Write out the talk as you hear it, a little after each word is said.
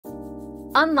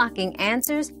unlocking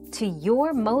answers to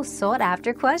your most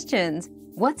sought-after questions.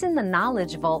 What's in the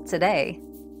Knowledge Vault today?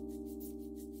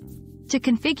 To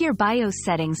configure BIOS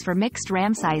settings for mixed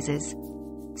RAM sizes,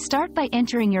 start by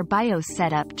entering your BIOS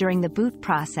setup during the boot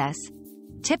process,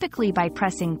 typically by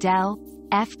pressing Del,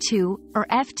 F2, or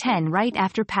F10 right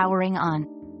after powering on.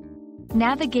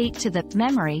 Navigate to the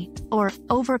Memory, or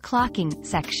Overclocking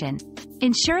section.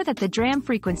 Ensure that the DRAM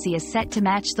frequency is set to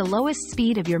match the lowest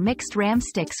speed of your mixed RAM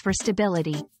sticks for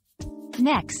stability.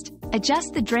 Next,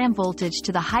 adjust the DRAM voltage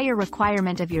to the higher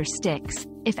requirement of your sticks,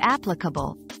 if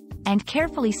applicable, and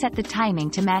carefully set the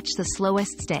timing to match the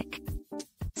slowest stick.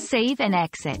 Save and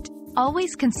exit.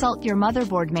 Always consult your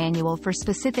motherboard manual for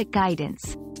specific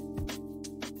guidance.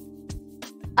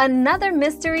 Another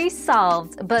mystery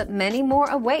solved, but many more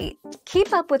await.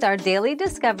 Keep up with our daily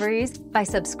discoveries by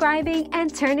subscribing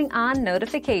and turning on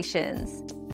notifications.